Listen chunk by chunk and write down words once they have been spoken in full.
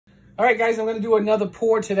All right, guys, I'm going to do another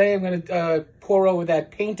pour today. I'm going to pour over that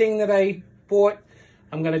painting that I bought.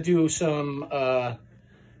 I'm going to do some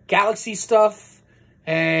Galaxy stuff.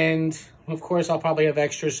 And, of course, I'll probably have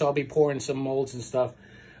extras, so I'll be pouring some molds and stuff.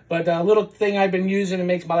 But a little thing I've been using that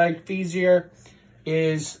makes my life easier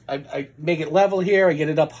is I make it level here. I get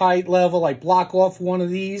it up height level. I block off one of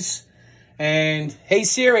these. And, hey,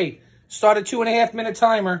 Siri, start a 2.5 minute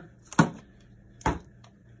timer.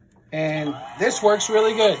 And this works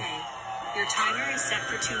really good. Your timer is set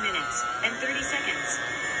for 2 minutes and 30 seconds.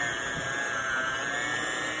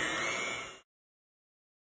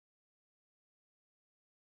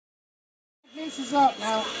 This is up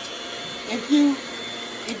now. If you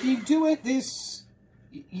do it this,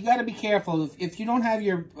 you got to be careful. If you don't have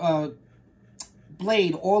your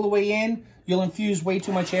blade all the way in, you'll infuse way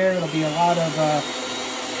too much air. It'll be a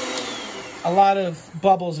lot of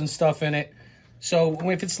bubbles and stuff in it. So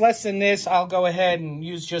if it's less than this, I'll go ahead and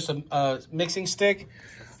use just a mixing stick.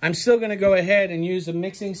 I'm still going to go ahead and use a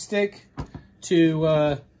mixing stick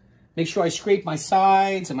to make sure I scrape my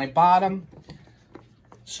sides and my bottom.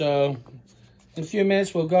 So in a few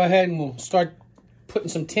minutes, we'll go ahead and we'll start putting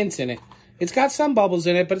some tints in it. It's got some bubbles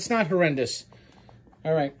in it, but it's not horrendous.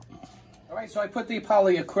 All right. All right, so I put the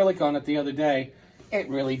polyacrylic on it the other day. It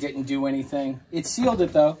really didn't do anything. It sealed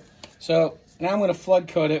it, though. So now I'm going to flood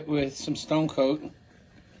coat it with some stone coat.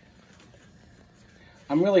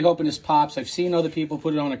 I'm really hoping this pops. I've seen other people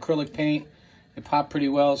put it on acrylic paint. It popped pretty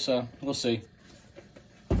well, so we'll see.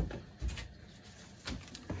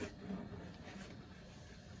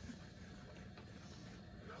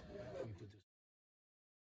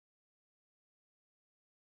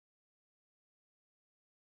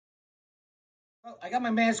 Well, I got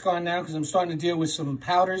my mask on now because I'm starting to deal with some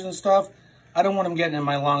powders and stuff. I don't want them getting in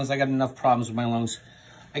my lungs. I got enough problems with my lungs.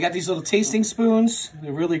 I got these little tasting spoons.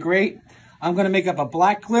 They're really great. I'm going to make up a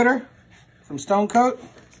black glitter from Stone Coat.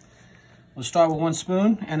 We'll start with 1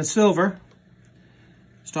 spoon and a silver.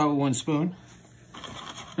 Start with 1 spoon.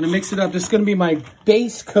 I'm going to mix it up. This is going to be my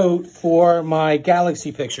base coat for my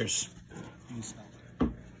Galaxy pictures.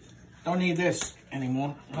 Don't need this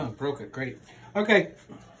anymore. Oh, broke it. Great. Okay,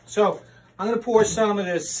 so I'm going to pour some of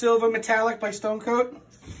this Silver Metallic by Stone Coat.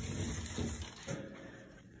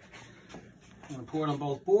 I'm going to pour it on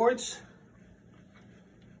both boards.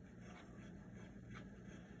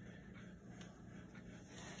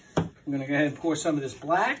 I'm going to go ahead and pour some of this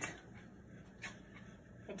black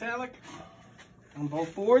metallic on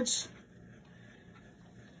both boards.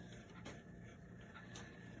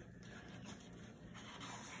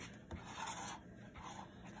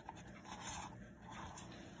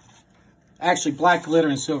 Actually, black glitter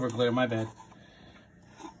and silver glitter, my bad.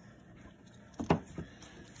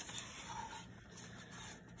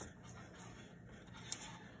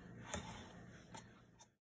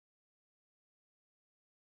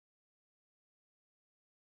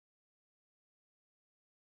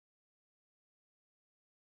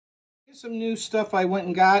 Here's some new stuff I went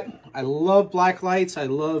and got. I love black lights. I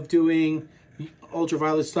love doing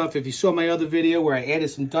ultraviolet stuff. If you saw my other video where I added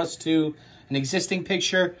some dust to an existing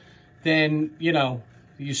picture, then, you know,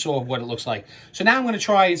 you saw what it looks like. So now I'm going to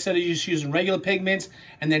try, instead of just using regular pigments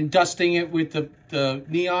and then dusting it with the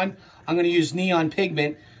neon, I'm going to use neon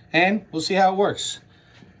pigment, and we'll see how it works.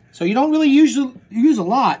 So you don't really use a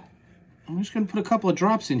lot. I'm just going to put a couple of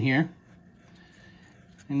drops in here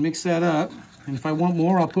and mix that up. And if I want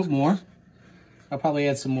more, I'll put more. I'll probably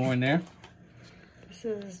add some more in there. This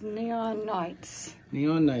is Neon Nights.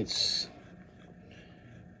 Neon Nights.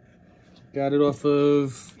 Got it off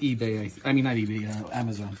of eBay. I mean, not eBay,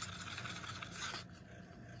 Amazon.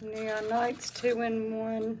 Neon Nights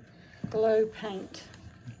 2-in-1 glow paint.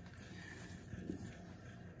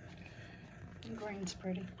 Green's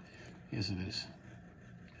pretty. Yes, it is.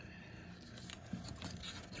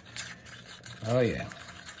 Oh, yeah.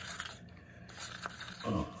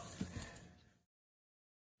 Oh.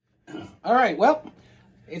 All right, well,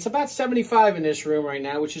 it's about 75 in this room right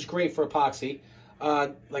now, which is great for epoxy.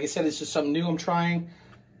 Like I said, it's just something new I'm trying.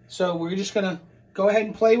 So we're just going to go ahead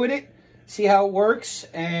and play with it, see how it works.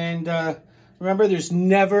 And remember, there's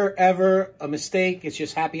never, ever a mistake. It's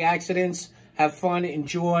just happy accidents. Have fun,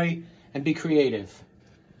 enjoy, and be creative.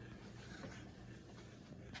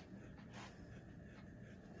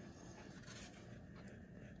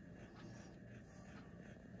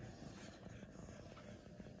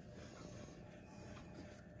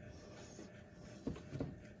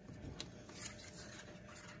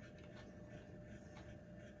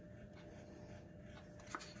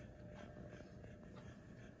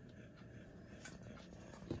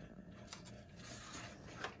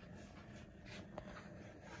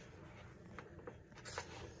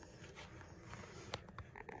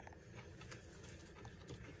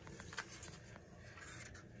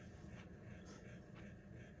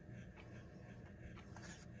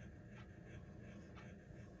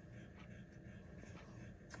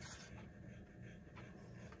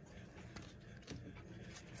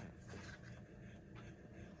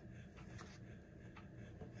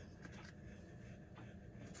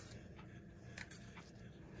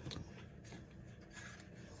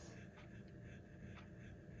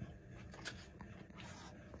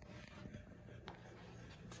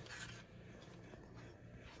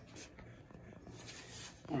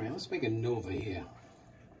 right, let's make a Nova here.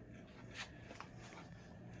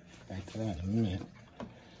 Back to that in a minute.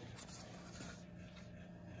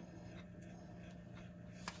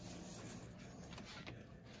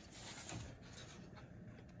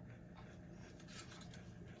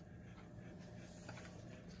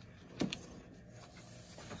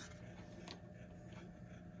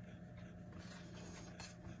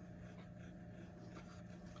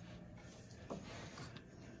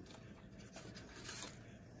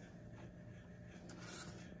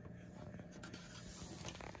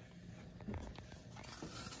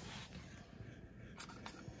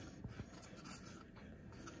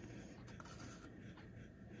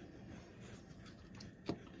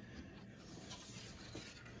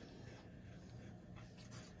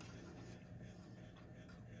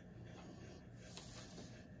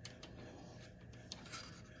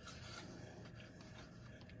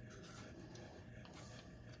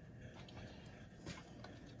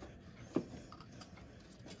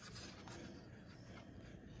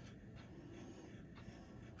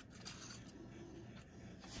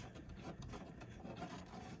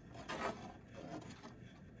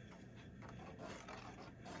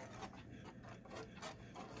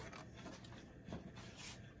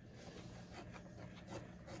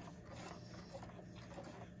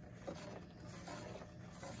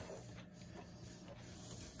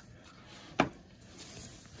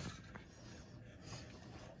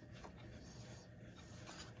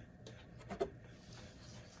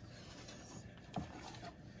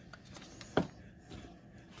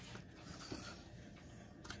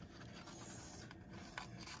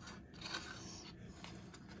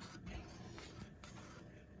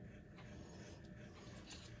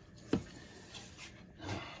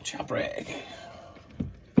 Chop rag.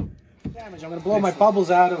 Damage. I'm going to blow my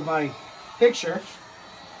bubbles out of my picture,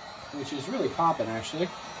 which is really popping actually.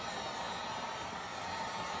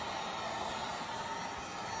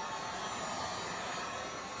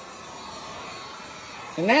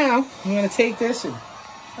 And now I'm going to take this and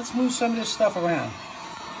let's move some of this stuff around.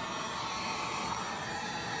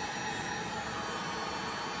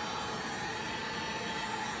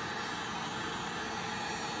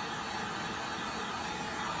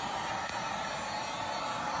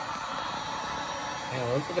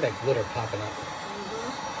 Yeah, look at that glitter popping up.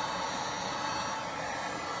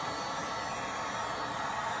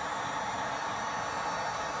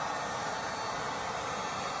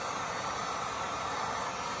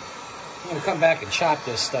 I'm going to come back and chop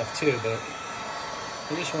this stuff too, but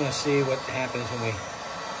I just want to see what happens when we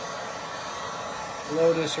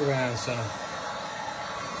blow this around some.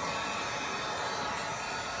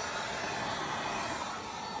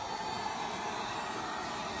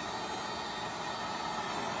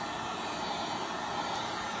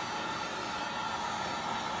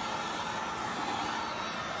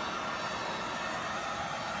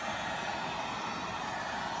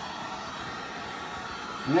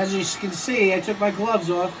 And as you can see, I took my gloves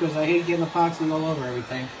off because I hate getting epoxy all over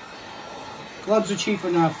everything. Gloves are cheap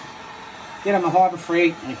enough. Get them at Harbor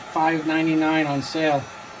Freight, like $5.99 on sale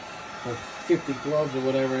for 50 gloves or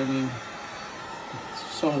whatever. I mean,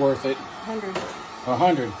 it's so worth it. 100.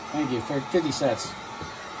 100. Thank you for 50 sets.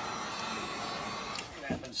 What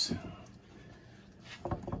happens?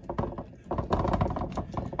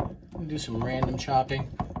 We'll do some random chopping.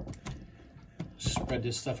 Spread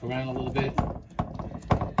this stuff around a little bit.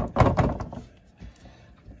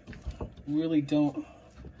 Really don't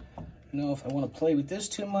know if I want to play with this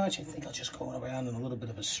too much. I think I'll just go around in a little bit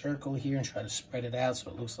of a circle here and try to spread it out so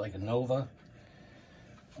it looks like a Nova.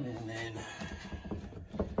 And then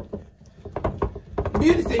the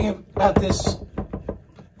beauty thing about this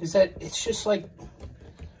is that it's just like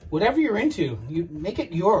whatever you're into, you make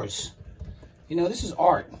it yours. You know, this is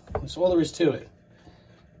art. That's all there is to it.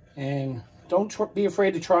 And don't be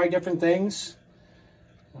afraid to try different things.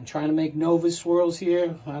 I'm trying to make Nova swirls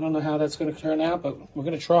here. I don't know how that's going to turn out, but we're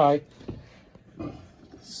going to try.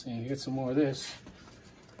 Let's see, get some more of this.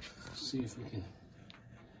 Let's see if we can.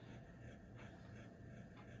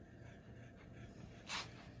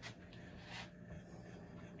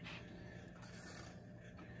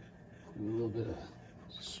 Do a little bit of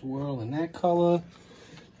swirl in that color.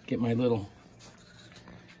 Get my little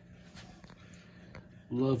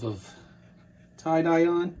love of tie-dye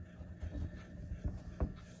on.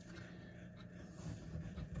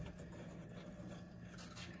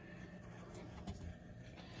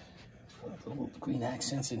 Little green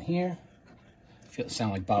accents in here. I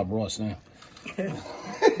sound like Bob Ross now. And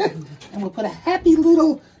we'll put a happy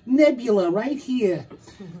little nebula right here.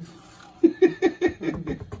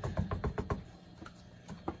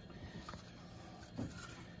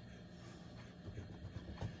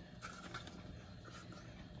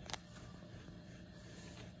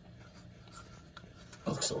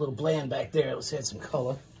 looks a little bland back there. Let's add some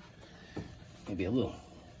color. Maybe a little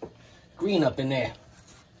green up in there.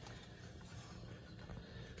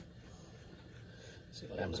 See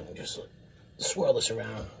what happens when we just swirl this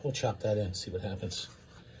around. We'll chop that in, see what happens.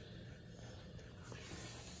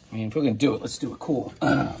 I mean, if we're gonna do it, let's do it cool.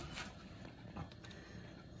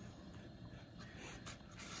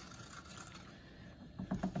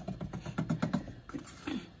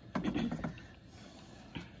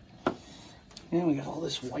 And we got all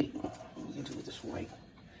this white. What are we gonna do with this white?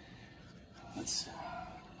 Let's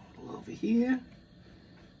go over here.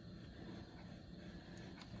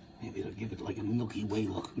 Maybe it'll give it like a Milky Way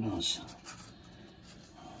look, who knows?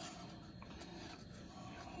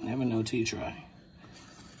 Never know till you try.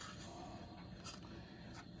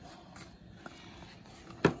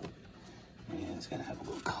 And it's gotta have a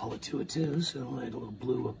little color to it too, so I'll add a little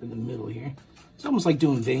blue up in the middle here. It's almost like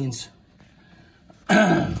doing veins.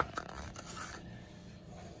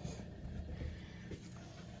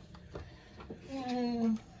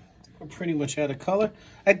 We're pretty much out of color.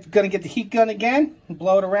 I'm gonna get the heat gun again and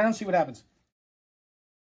blow it around, see what happens.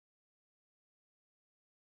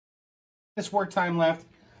 This work time left.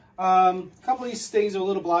 A couple of these things are a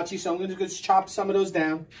little blotchy, so I'm gonna just chop some of those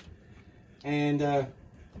down and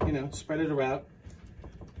you know, spread it around.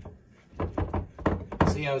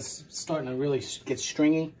 See how it's starting to really get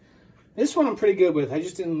stringy. This one I'm pretty good with. I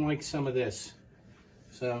just didn't like some of this,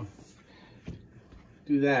 so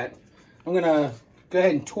do that. I'm gonna go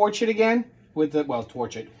ahead and torch it again with the, well,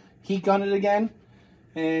 torch it, heat gun it again,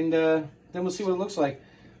 and then we'll see what it looks like.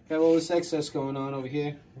 Got all this excess going on over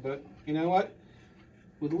here, but you know what?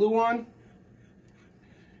 With glue on,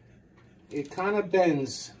 it kind of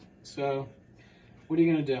bends. So what are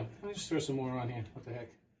you gonna do? I'll just throw some more on here. What the heck?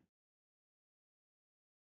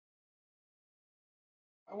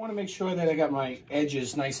 I want to make sure that I got my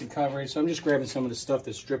edges nice and covered, so I'm just grabbing some of the stuff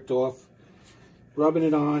that's stripped off, rubbing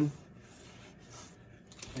it on.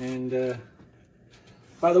 And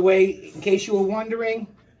by the way, in case you were wondering,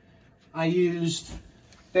 I used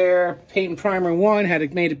their paint and primer one, had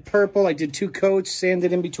it made it purple. I did 2 coats,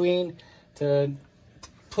 sanded in between to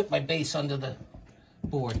put my base under the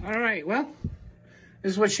board. All right, well,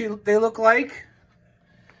 this is what they look like.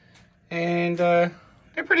 And they're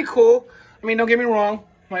pretty cool. I mean, don't get me wrong,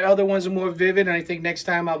 my other ones are more vivid, and I think next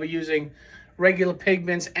time I'll be using regular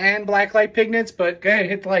pigments and blacklight pigments, but go ahead,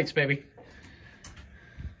 hit the lights, baby.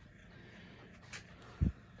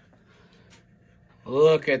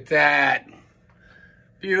 Look at that.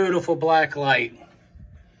 Beautiful black light,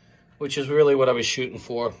 which is really what I was shooting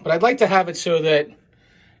for. But I'd like to have it so that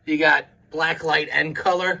you got black light and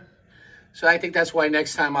color. So I think that's why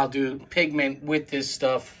next time I'll do pigment with this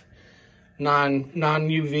stuff,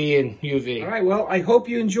 non-UV and UV. All right, well, I hope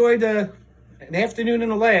you enjoyed an afternoon in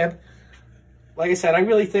the lab. Like I said, I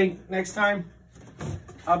really think next time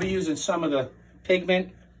I'll be using some of the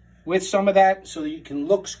pigment with some of that so that you can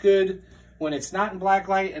looks good when it's not in black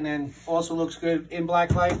light, and then also looks good in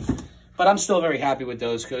black light. But I'm still very happy with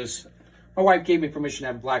those because my wife gave me permission to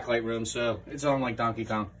have a black light room, so it's on like Donkey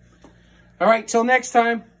Kong. All right, till next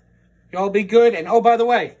time, y'all be good. And oh, by the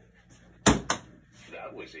way,